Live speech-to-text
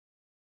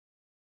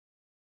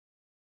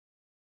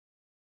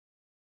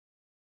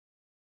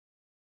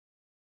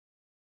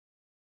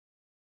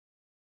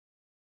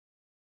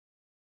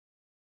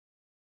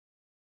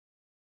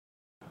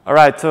All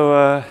right,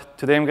 so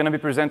today I'm going to be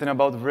presenting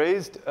about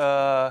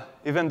VRASED.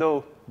 Even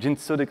though Gene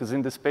Sudik is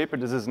in this paper,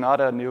 this is not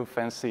a new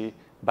fancy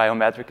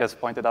biometric as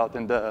pointed out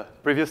in the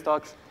previous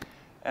talks.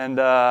 And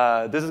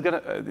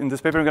in this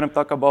paper, I'm going to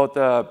talk about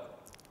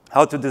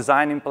how to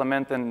design,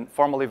 implement, and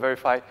formally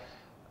verify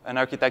an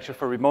architecture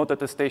for remote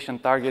attestation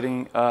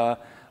targeting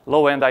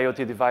low-end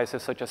IoT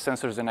devices such as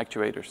sensors and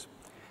actuators.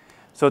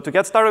 So to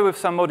get started with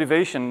some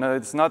motivation,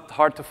 it's not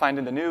hard to find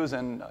in the news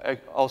and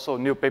also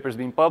new papers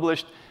being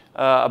published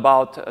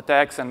about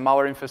attacks and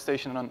malware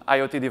infestation on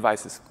IoT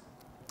devices.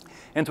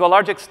 And to a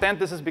large extent,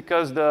 this is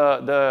because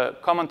the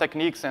common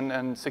techniques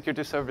and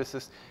security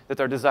services that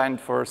are designed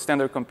for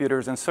standard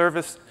computers and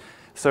service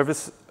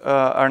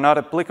are not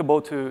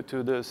applicable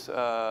to this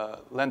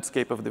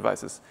landscape of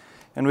devices.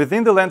 And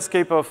within the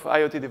landscape of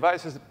IoT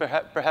devices,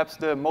 perhaps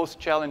the most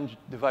challenged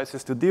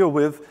devices to deal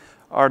with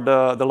are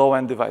the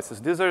low-end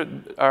devices. These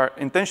are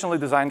intentionally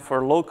designed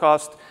for low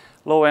cost,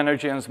 low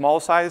energy, and small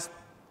size.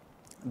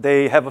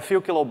 They have a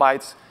few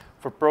kilobytes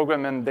for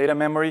program and data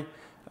memory.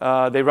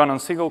 They run on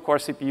single-core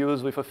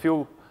CPUs with a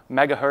few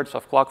megahertz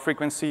of clock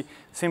frequency,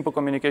 simple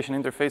communication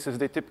interfaces.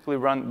 They typically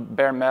run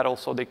bare metal,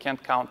 so they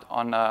can't count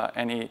on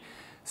any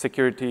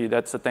security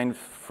that's attained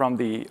from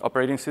the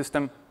operating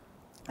system.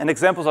 And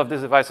examples of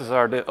these devices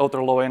are the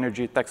ultra-low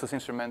energy Texas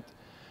Instrument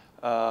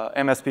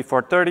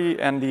MSP430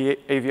 and the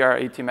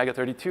AVR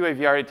ATmega32.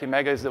 AVR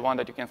ATmega is the one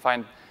that you can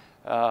find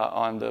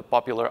on the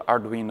popular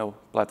Arduino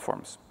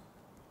platforms.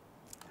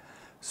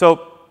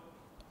 So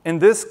in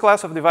this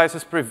class of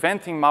devices,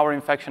 preventing malware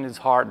infection is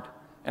hard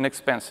and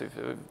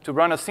expensive. To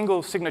run a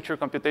single signature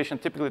computation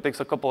typically takes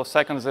a couple of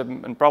seconds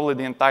and probably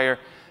the entire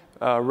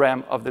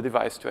RAM of the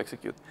device to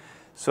execute.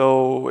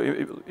 So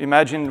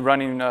imagine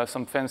running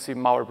some fancy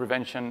malware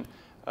prevention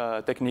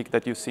technique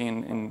that you see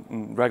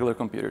in regular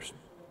computers.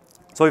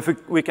 So if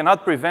we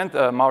cannot prevent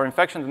malware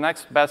infection, the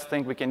next best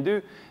thing we can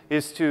do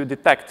is to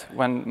detect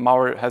when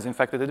malware has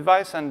infected the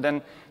device, and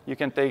then you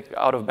can take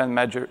out-of-band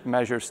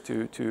measures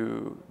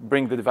to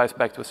bring the device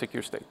back to a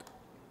secure state.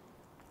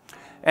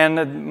 And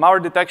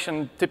malware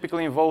detection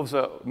typically involves,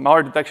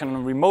 malware detection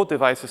on remote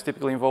devices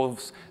typically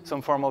involves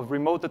some form of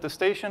remote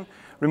attestation.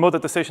 Remote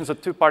attestation is a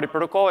two-party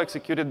protocol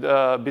executed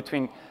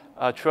between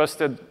a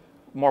trusted,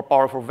 more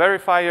powerful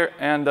verifier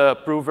and a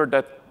prover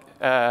that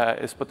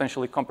is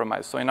potentially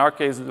compromised. So in our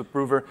case, the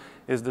prover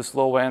is this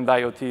low-end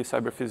IoT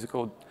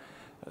cyber-physical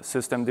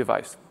system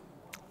device.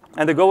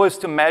 And the goal is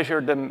to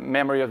measure the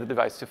memory of the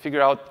device, to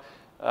figure out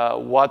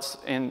what's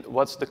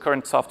the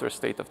current software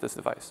state of this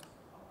device.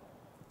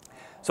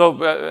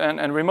 So,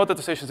 and remote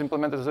attestation is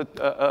implemented as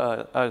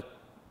a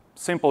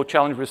simple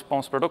challenge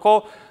response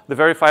protocol. The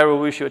verifier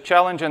will issue a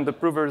challenge, and the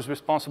prover is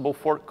responsible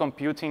for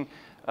computing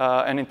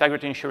an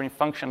integrity ensuring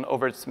function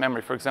over its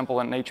memory, for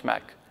example, an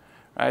HMAC.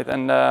 Right?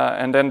 And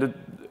then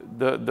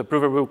the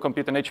prover will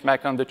compute an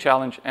HMAC on the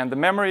challenge and the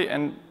memory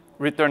and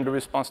return the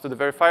response to the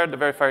verifier. The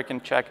verifier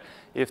can check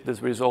if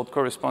this result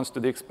corresponds to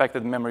the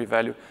expected memory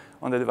value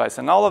on the device.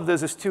 And all of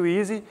this is too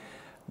easy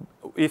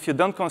if you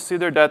don't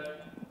consider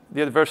that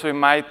the adversary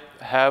might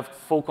have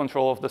full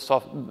control of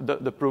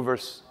the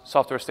prover's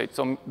software state.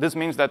 So this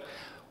means that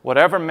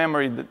whatever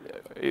memory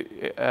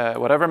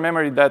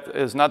that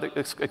is not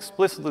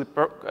explicitly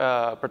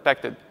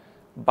protected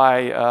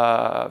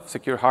by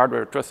secure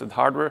hardware, trusted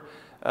hardware,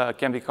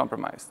 can be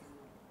compromised.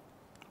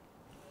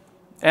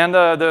 And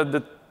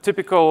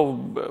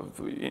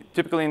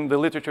typically in the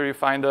literature, you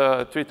find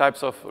three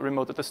types of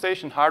remote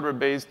attestation.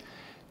 Hardware-based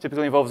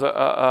typically involves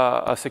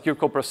a secure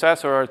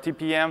coprocessor or a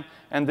TPM.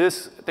 And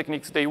these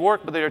techniques, they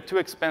work, but they are too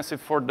expensive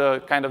for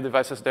the kind of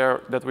devices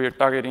that we are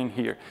targeting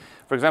here.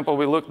 For example,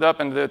 we looked up,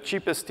 and the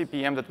cheapest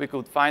TPM that we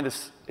could find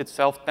is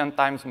itself 10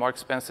 times more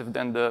expensive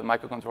than the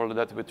microcontroller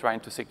that we're trying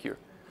to secure.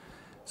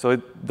 So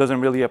it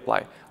doesn't really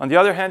apply. On the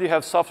other hand, you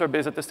have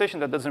software-based attestation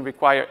that doesn't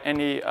require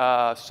any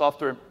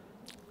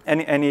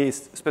any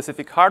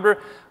specific hardware,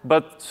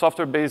 but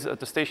software-based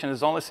attestation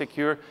is only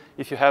secure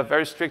if you have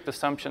very strict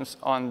assumptions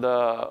on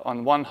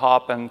one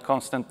hop and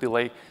constant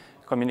delay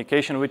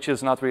communication, which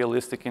is not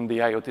realistic in the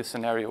IoT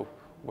scenario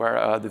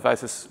where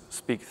devices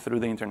speak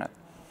through the internet.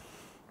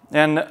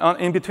 And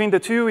in between the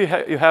two,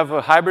 you have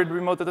a hybrid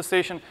remote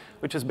attestation,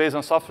 which is based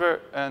on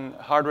software and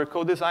hardware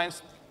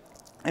co-designs.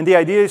 And the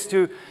idea is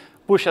to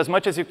push as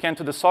much as you can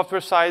to the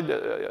software side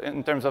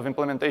in terms of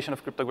implementation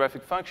of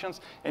cryptographic functions,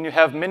 and you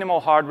have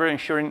minimal hardware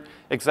ensuring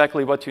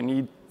exactly what you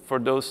need for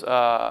those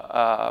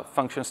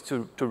functions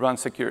to run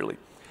securely.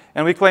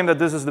 And we claim that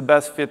this is the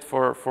best fit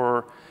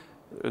for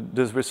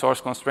these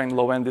resource-constrained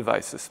low-end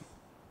devices.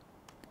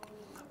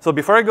 So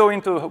before I go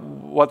into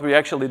what we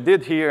actually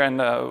did here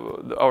and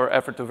our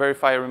effort to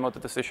verify a remote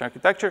attestation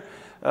architecture,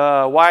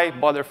 why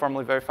bother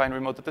formally verifying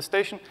remote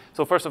attestation?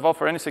 So first of all,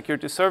 for any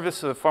security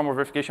service, formal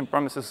verification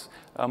promises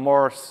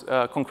more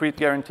concrete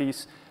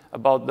guarantees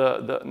about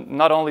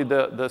not only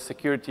the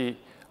security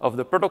of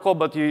the protocol,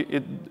 but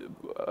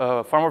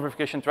formal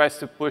verification tries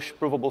to push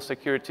provable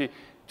security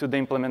to the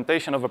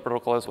implementation of a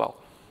protocol as well.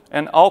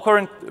 And all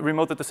current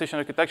remote attestation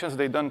architectures,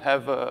 they don't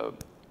have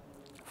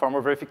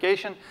formal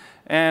verification.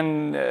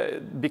 And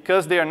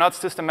because they are not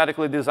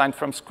systematically designed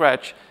from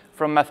scratch,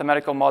 from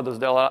mathematical models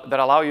that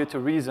allow you to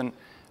reason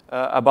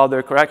about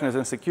their correctness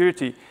and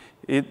security,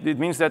 it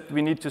means that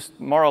we need to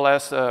more or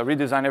less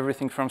redesign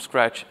everything from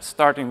scratch,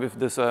 starting with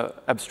these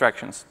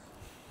abstractions.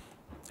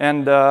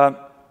 And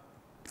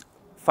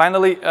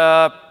finally,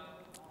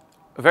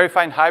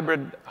 verifying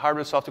hybrid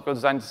hardware-software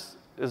co-design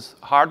is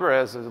hardware,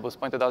 as it was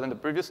pointed out in the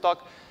previous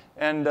talk.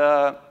 And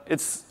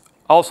it's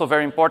also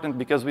very important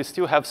because we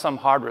still have some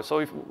hardware.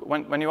 So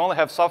when you only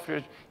have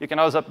software, you can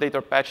always update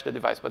or patch the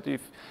device. But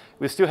if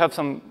we still have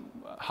some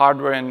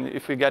hardware, and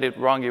if we get it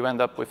wrong, you end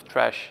up with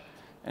trash,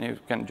 and you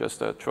can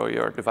just throw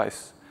your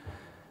device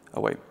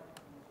away.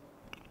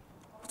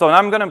 So now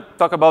I'm going to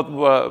talk about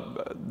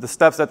the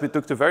steps that we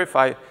took to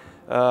verify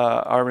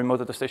our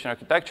remote attestation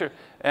architecture.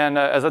 And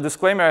as a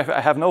disclaimer,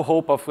 I have no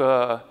hope of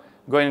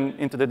going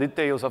into the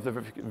details of the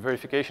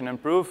verification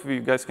and proof. You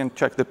guys can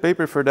check the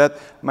paper for that.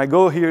 My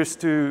goal here is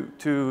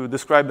to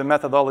describe the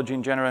methodology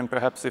in general, and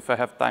perhaps if I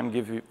have time,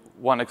 give you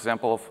one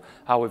example of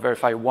how we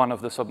verify one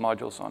of the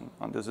submodules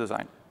on this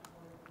design.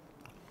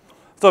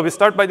 So we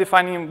start by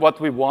defining what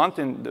we want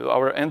in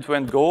our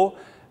end-to-end goal,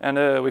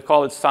 and we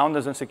call it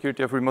soundness and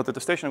security of remote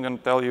attestation. I'm going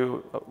to tell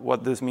you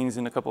what this means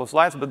in a couple of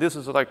slides, but this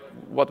is like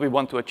what we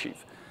want to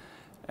achieve.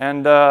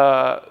 And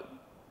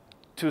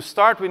to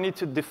start, we need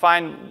to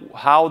define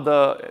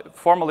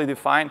formally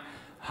define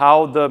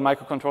how the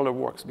microcontroller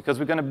works, because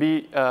we're going to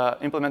be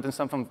implementing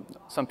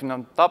something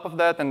on top of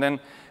that, and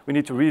then we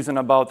need to reason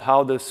about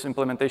how this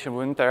implementation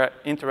will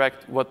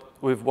interact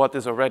with what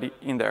is already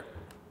in there.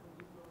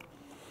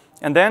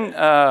 And then,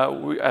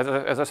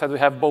 as I said, we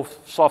have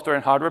both software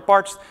and hardware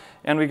parts,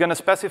 and we're going to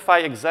specify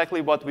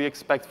exactly what we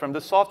expect from the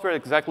software,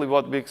 exactly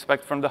what we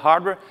expect from the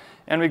hardware,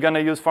 and we're going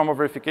to use formal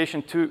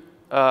verification to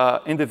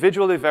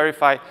individually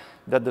verify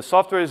that the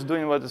software is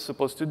doing what it's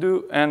supposed to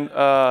do, and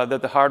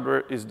that the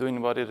hardware is doing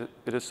what it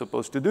is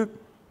supposed to do.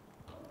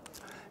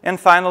 And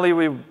finally,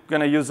 we're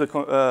going to use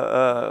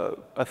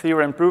a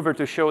theorem prover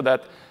to show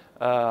that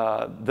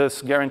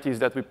these guarantees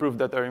that we prove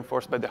that are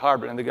enforced by the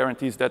hardware and the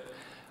guarantees that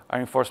are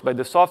enforced by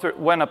the software,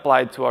 when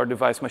applied to our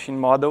device-machine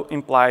model,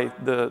 imply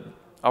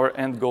our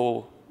end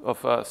goal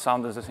of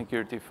soundness and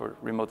security for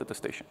remote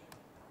attestation.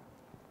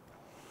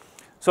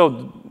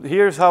 So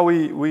here's how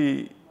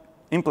we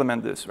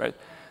implement this, right?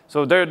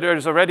 So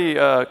there's already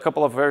a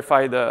couple of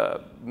verified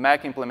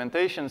Mac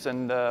implementations,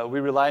 and we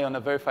rely on a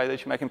verified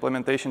HMAC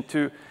implementation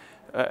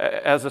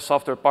as a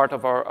software part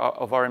of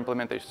our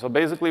implementation. So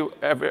basically,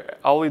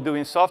 all we do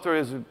in software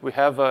is we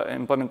have an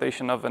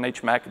implementation of an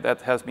HMAC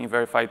that has been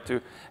verified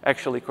to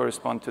actually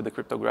correspond to the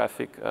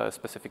cryptographic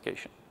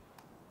specification.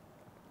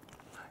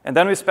 And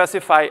then we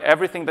specify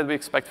everything that we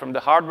expect from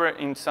the hardware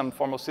in some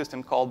formal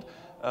system called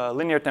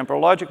linear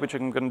temporal logic, which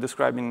I'm going to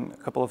describe in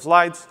a couple of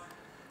slides.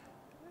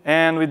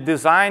 And we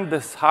designed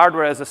this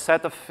hardware as a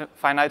set of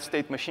finite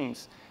state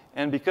machines.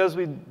 And because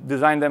we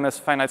designed them as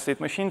finite state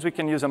machines, we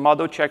can use a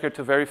model checker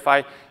to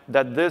verify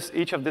that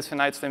each of these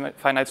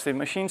finite state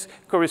machines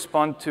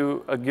correspond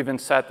to a given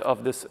set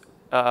of this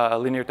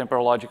linear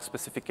temporal logic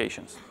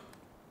specifications.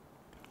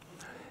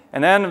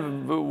 And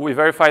then we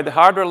verify the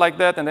hardware like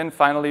that, and then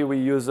finally we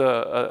use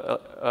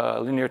a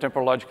linear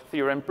temporal logic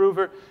theorem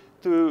prover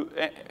to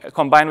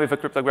combine with a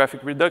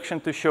cryptographic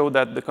reduction to show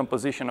that the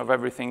composition of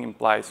everything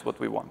implies what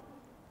we want.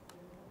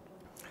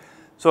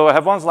 So I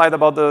have one slide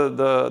about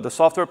the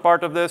software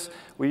part of this.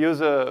 We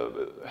use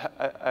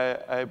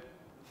I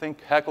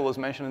think Hackle was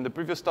mentioned in the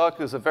previous talk,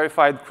 is a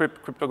verified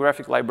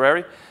cryptographic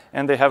library,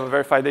 and they have a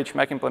verified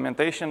HMAC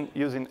implementation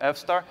using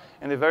FStar,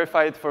 and they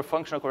verify it for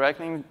functional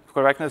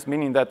correctness,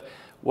 meaning that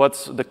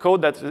the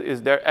code that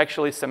is there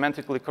actually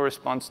semantically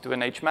corresponds to an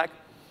HMAC,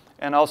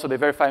 and also they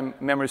verify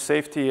memory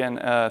safety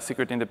and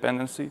secret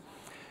independency.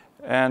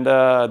 And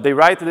they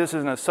write this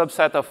in a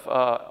subset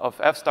of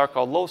F-star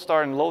called low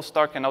star, and low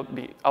star cannot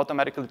be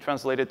automatically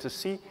translated to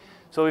C.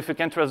 So if you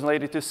can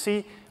translate it to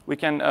C, we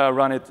can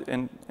run it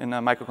in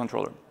a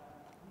microcontroller.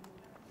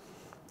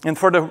 And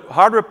for the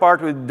hardware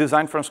part, we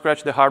designed from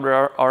scratch the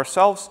hardware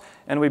ourselves.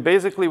 And what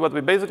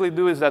we basically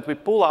do is that we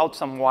pull out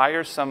some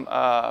wires,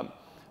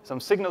 some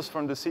signals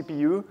from the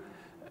CPU,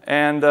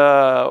 and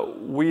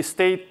we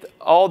state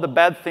all the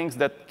bad things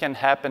that can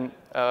happen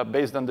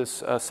based on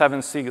these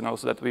 7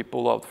 signals that we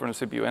pull out from the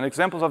CPU. And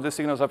examples of the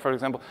signals are, for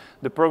example,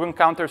 the program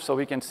counter, so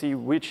we can see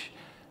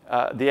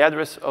the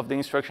address of the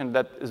instruction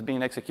that is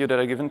being executed at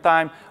a given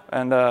time,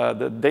 and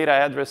the data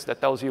address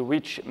that tells you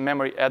which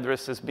memory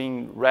address is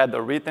being read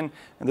or written.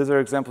 And these are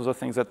examples of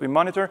things that we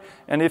monitor.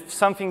 And if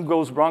something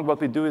goes wrong, what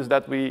we do is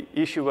that we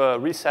issue a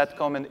reset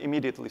command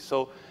immediately.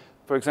 So,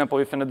 for example,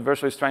 if an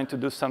adversary is trying to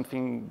do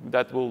something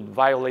that will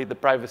violate the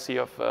privacy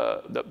of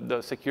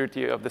the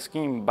security of the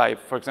scheme by,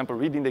 for example,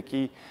 reading the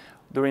key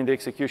during the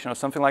execution or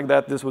something like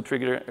that, this will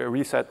trigger a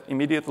reset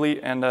immediately,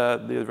 and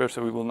the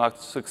adversary will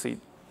not succeed.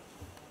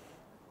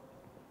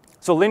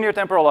 So linear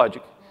temporal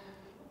logic.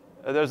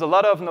 There's a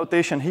lot of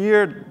notation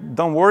here.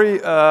 Don't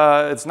worry,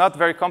 it's not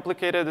very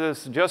complicated.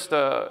 It's just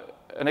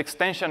an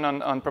extension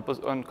on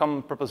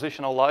common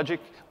propositional logic,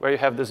 where you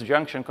have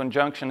disjunction,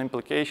 conjunction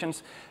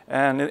implications.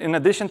 And in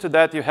addition to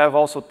that, you have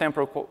also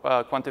temporal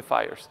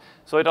quantifiers.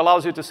 So it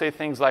allows you to say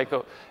things like,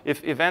 oh,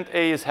 if event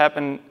A is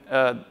happening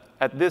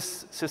at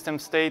this system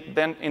state,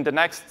 then in the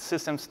next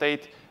system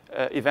state,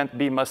 event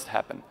B must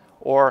happen.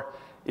 Or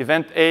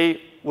event A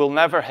will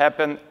never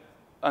happen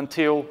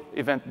until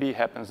event B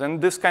happens. And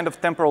this kind of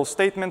temporal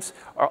statements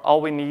are all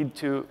we need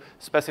to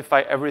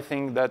specify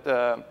everything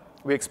that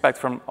we expect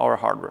from our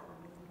hardware.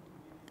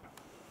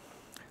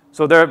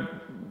 So there's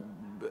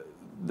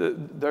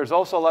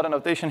also a lot of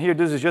notation here.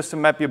 This is just to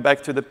map you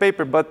back to the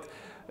paper, but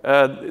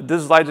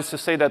this slide is to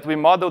say that we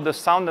model the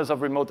soundness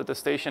of remote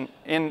attestation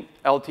in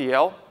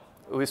LTL.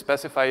 We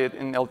specify it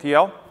in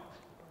LTL.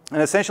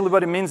 And essentially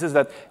what it means is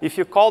that if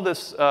you call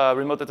this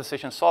remote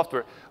attestation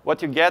software,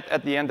 what you get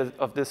at the end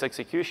of this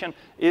execution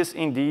is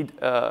indeed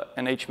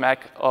an HMAC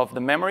of the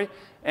memory,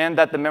 and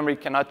that the memory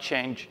cannot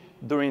change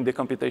during the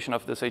computation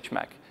of this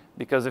HMAC.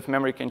 Because if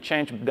memory can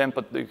change, then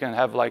you can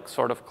have like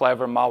sort of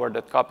clever malware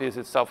that copies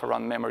itself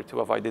around memory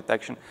to avoid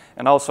detection,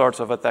 and all sorts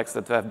of attacks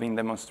that have been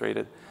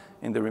demonstrated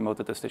in the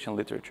remote attestation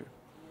literature.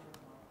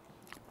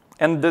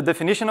 And the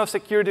definition of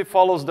security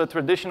follows the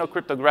traditional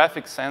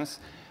cryptographic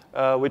sense,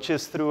 which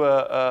is through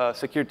a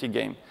security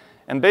game.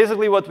 And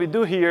basically what we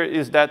do here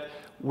is that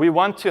we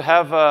want to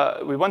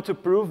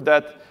prove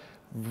that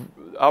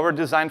our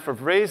design for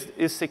VRASED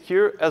is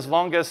secure as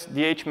long as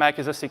the HMAC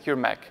is a secure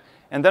MAC.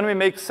 And then we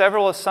make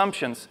several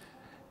assumptions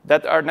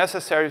that are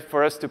necessary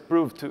for us to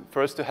prove,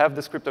 for us to have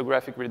this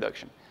cryptographic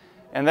reduction.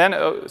 And then,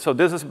 so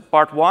this is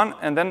part one,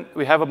 and then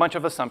we have a bunch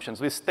of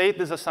assumptions. We state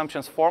these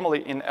assumptions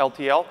formally in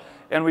LTL,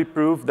 and we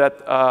prove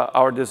that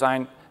our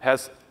design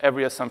has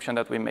every assumption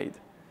that we made.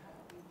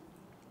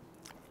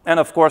 And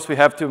of course, we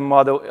have to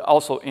model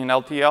also in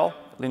LTL,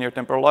 linear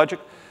temporal logic,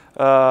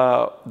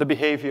 the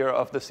behavior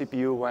of the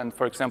CPU when,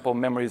 for example,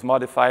 memory is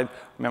modified,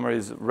 memory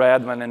is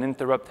read when an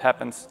interrupt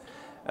happens,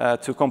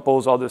 to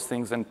compose all these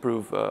things and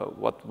prove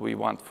what we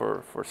want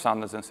for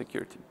soundness and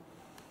security.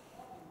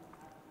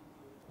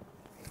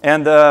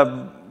 And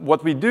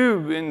what we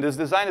do in this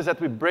design is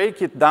that we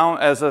break it down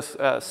as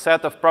a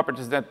set of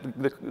properties that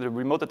the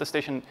remote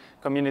attestation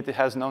community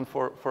has known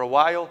for a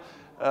while.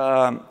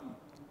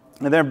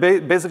 And they're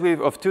basically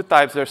of two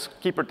types. There's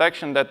key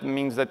protection. That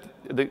means that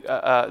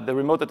the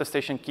remote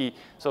attestation key,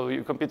 so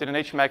you compute it in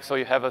HMAC, so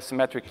you have a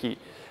symmetric key.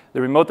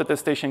 The remote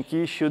attestation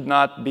key should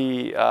not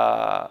be,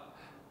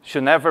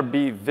 should never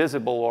be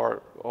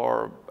visible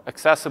or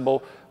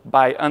accessible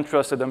by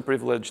untrusted,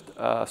 unprivileged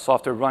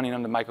software running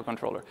on the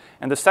microcontroller.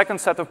 And the second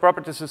set of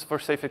properties is for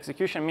safe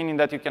execution, meaning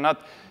that you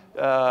cannot,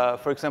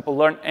 for example,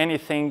 learn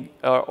anything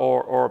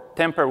or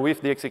tamper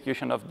with the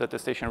execution of the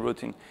attestation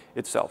routine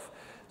itself.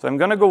 So I'm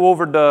going to go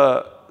over and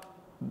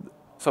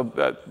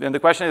the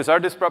question is, are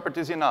these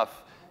properties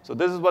enough? So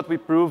this is what we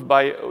prove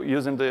by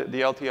using the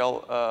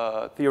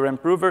LTL theorem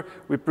prover.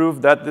 We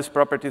prove that these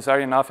properties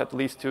are enough at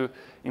least to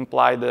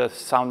imply the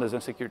soundness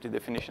and security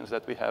definitions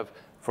that we have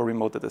for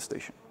remote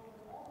attestation.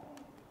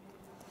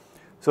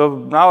 So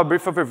now a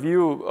brief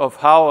overview of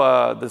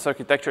how this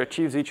architecture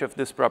achieves each of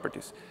these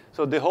properties.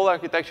 So the whole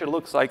architecture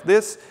looks like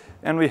this,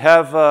 and we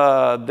have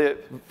the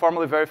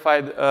formally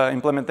verified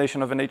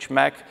implementation of an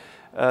HMAC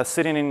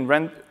sitting in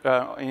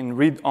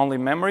read-only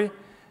memory.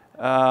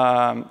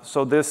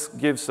 So this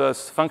gives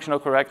us functional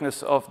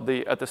correctness of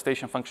the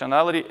attestation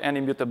functionality and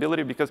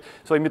immutability,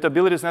 so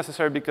immutability is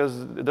necessary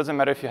because it doesn't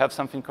matter if you have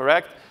something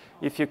correct,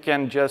 if you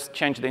can just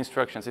change the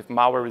instructions. If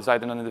malware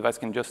residing on the device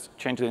can just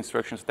change the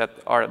instructions that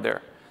are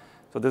there.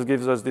 So this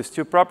gives us these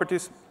two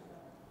properties.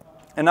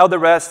 And now the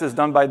rest is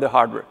done by the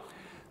hardware.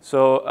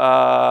 So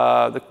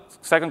the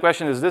second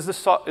question is, does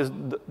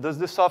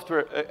this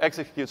software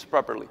execute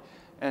properly?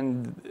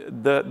 And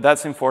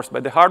that's enforced by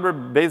the hardware,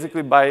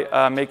 basically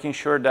by making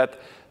sure that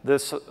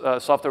this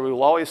software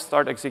will always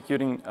start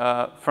executing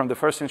from the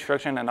first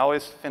instruction and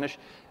always finish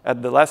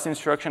at the last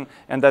instruction,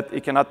 and that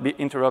it cannot be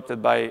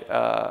interrupted by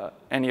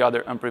any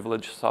other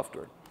unprivileged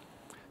software.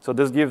 So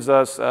this gives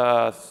us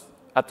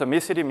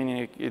atomicity,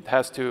 meaning it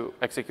has to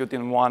execute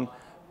in one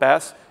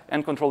pass,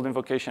 and controlled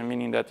invocation,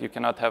 meaning that you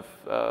cannot have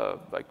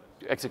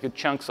execute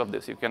chunks of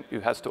this.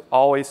 It has to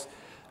always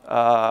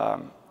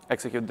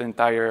execute the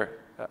entire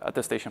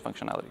attestation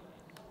functionality.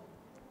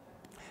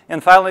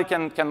 And finally,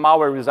 can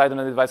malware reside on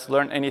the device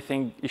learn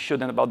anything it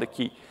shouldn't about the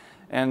key?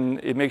 And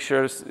it makes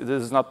sure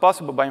this is not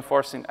possible by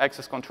enforcing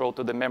access control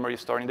to the memory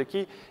storing the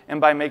key, and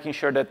by making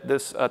sure that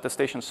this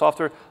attestation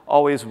software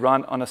always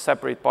run on a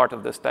separate part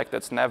of the stack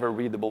that's never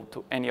readable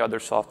to any other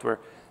software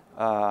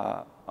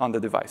on the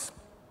device.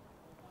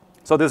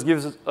 So this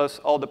gives us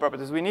all the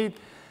properties we need.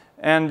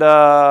 And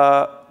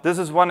this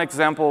is one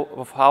example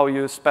of how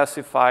you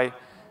specify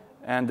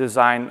and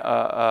design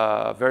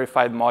a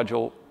verified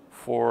module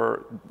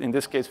for, in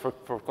this case,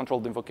 for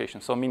controlled invocation.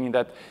 So meaning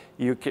that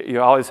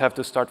you always have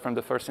to start from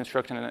the first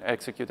instruction and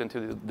execute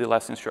until the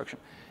last instruction.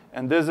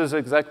 And this is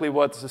exactly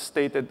what's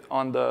stated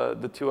on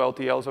the two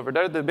LTLs over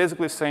there. They're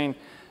basically saying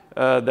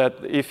that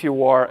if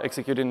you are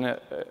executing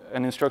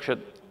an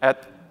instruction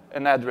at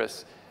an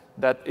address,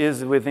 that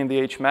is within the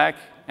HMAC,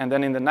 and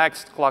then in the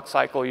next clock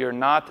cycle you're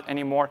not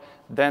anymore,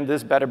 then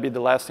this better be the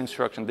last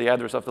instruction, the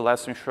address of the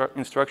last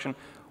instruction,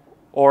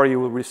 or you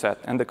will reset,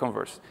 and the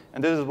converse.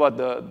 And this is what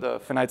the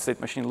finite state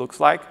machine looks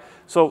like.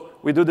 So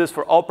we do this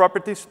for all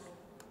properties.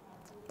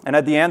 And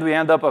at the end, we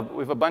end up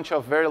with a bunch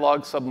of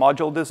Verilog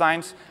submodule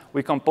designs.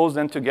 We compose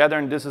them together,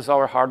 and this is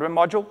our hardware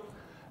module.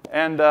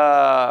 And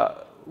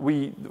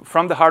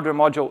from the hardware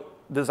module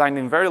designed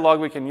in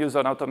Verilog, we can use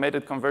an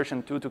automated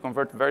conversion tool to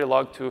convert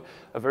Verilog to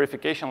a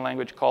verification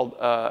language called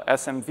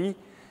SMV.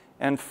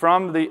 And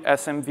from the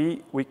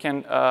SMV, we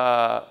can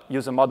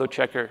use a model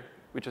checker,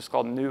 which is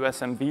called new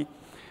SMV,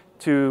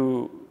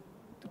 to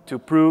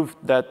prove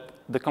that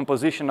the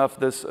composition of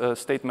this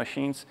state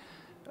machines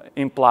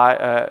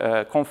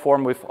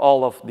conform with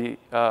all of the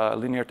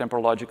linear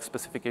temporal logic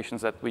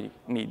specifications that we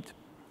need.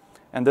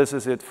 And this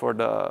is it for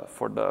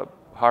the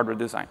hardware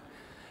design.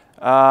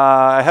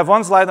 I have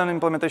one slide on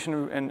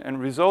implementation and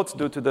results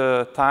due to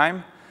the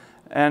time.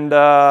 And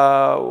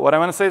what I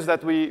want to say is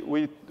that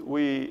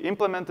we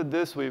implemented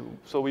this.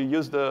 So we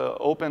used the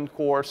open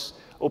course,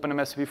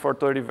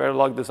 OpenMSP430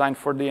 Verilog design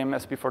for the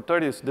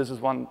MSP430. This is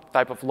one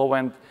type of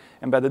low-end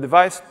embedded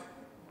device.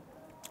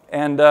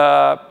 And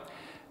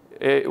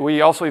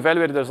we also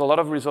evaluated, there's a lot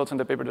of results in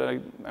the paper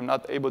that I'm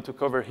not able to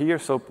cover here,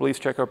 so please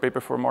check our paper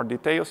for more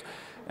details.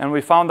 And we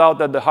found out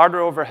that the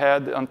hardware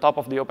overhead on top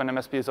of the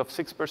OpenMSP is of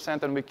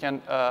 6%, and we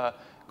can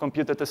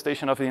compute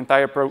attestation of the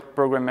entire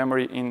program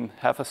memory in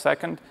half a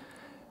second.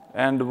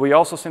 And we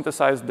also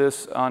synthesized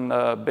this on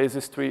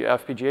Basys3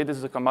 FPGA. This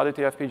is a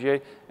commodity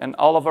FPGA, and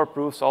all of our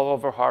proofs, all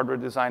of our hardware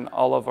design,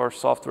 all of our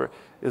software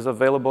is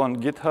available on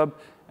GitHub.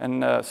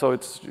 And so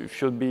it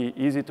should be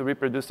easy to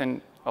reproduce.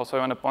 And also,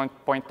 I want to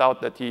point out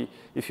that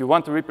if you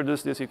want to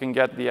reproduce this, you can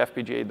get the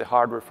FPGA, the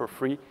hardware, for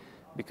free,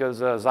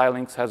 because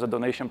Xilinx has a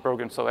donation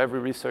program. So every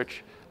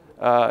research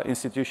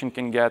institution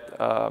can get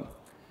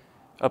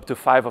up to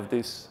 5 of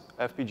these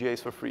FPGAs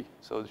for free.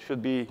 So it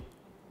should be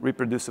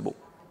reproducible.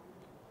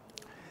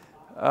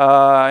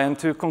 And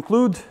to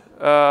conclude,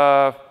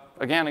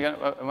 again,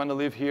 I want to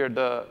leave here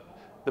the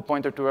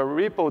pointer to our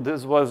repo.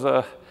 This was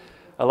a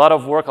lot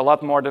of work, a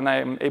lot more than I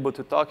am able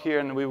to talk here,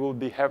 and we will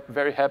be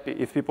very happy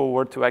if people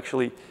were to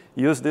actually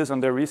use this on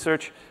their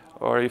research,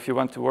 or if you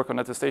want to work on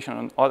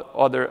attestation on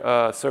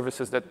other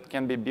services that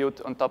can be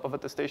built on top of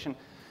attestation.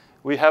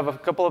 We have a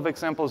couple of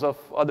examples of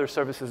other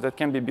services that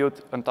can be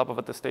built on top of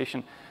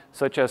attestation,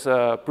 such as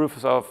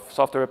proofs of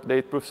software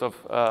update, proofs of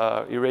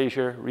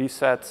erasure,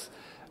 resets,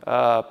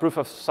 proof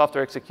of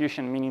software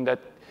execution, meaning that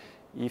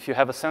if you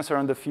have a sensor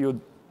on the field,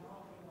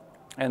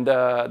 and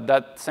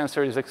that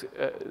sensor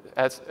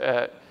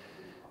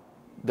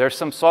there's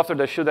some software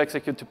that should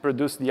execute to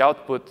produce the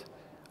output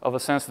of a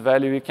sensed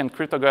value, you can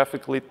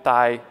cryptographically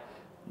tie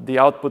the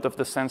output of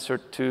the sensor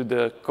to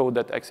the code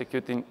that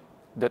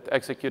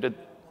executed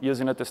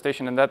using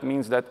attestation. And that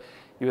means that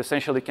you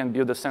essentially can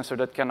build a sensor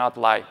that cannot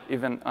lie,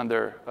 even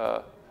under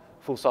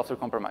full software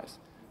compromise.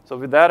 So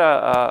with that,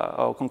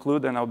 I'll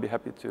conclude, and I'll be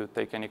happy to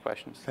take any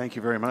questions. Thank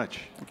you very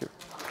much. Thank you.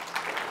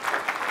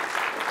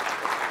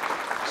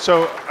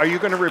 So are you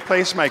going to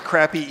replace my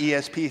crappy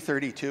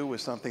ESP32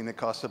 with something that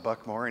costs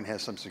 $1 more and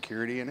has some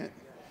security in it?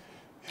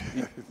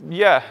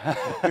 Yeah.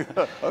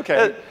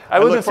 Okay. I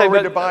look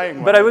forward to buying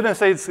one. But I wouldn't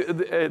say it's, the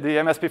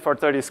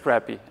MSP430 is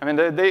crappy. I mean,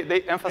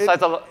 they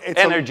emphasize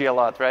energy a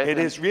lot, right? It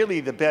is really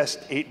the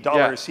best $8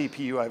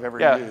 CPU I've ever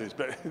used.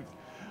 But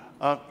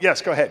yes,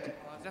 go ahead.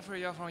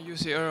 Jeffrey, you're from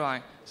UC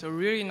Irvine. So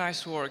really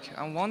nice work.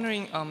 I'm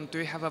wondering, do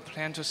you have a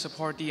plan to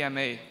support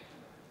DMA?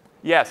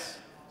 Yes.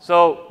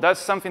 So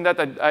that's something that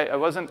I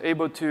wasn't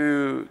able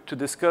to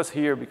discuss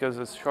here because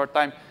it's short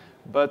time.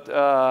 But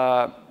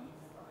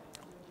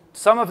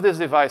some of these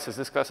devices,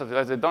 this class of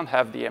devices, they don't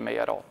have DMA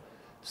at all.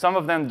 Some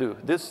of them do.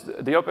 The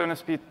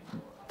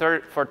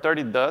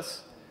OpenMSP430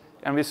 does,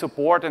 and we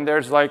support. And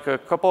there's like a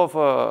couple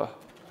of,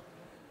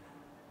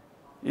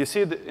 you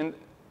see in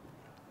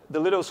the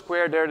little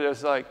square there,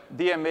 there's like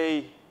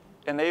DMA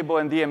enable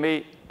and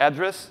DMA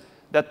address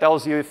that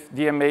tells you if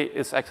DMA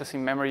is accessing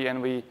memory, and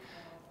we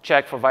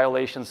check for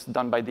violations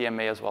done by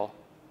DMA as well.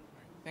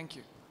 Thank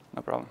you.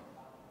 No problem.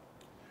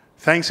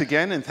 Thanks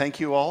again, and thank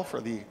you all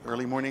for the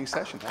early morning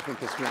session. I think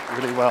this went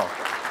really well.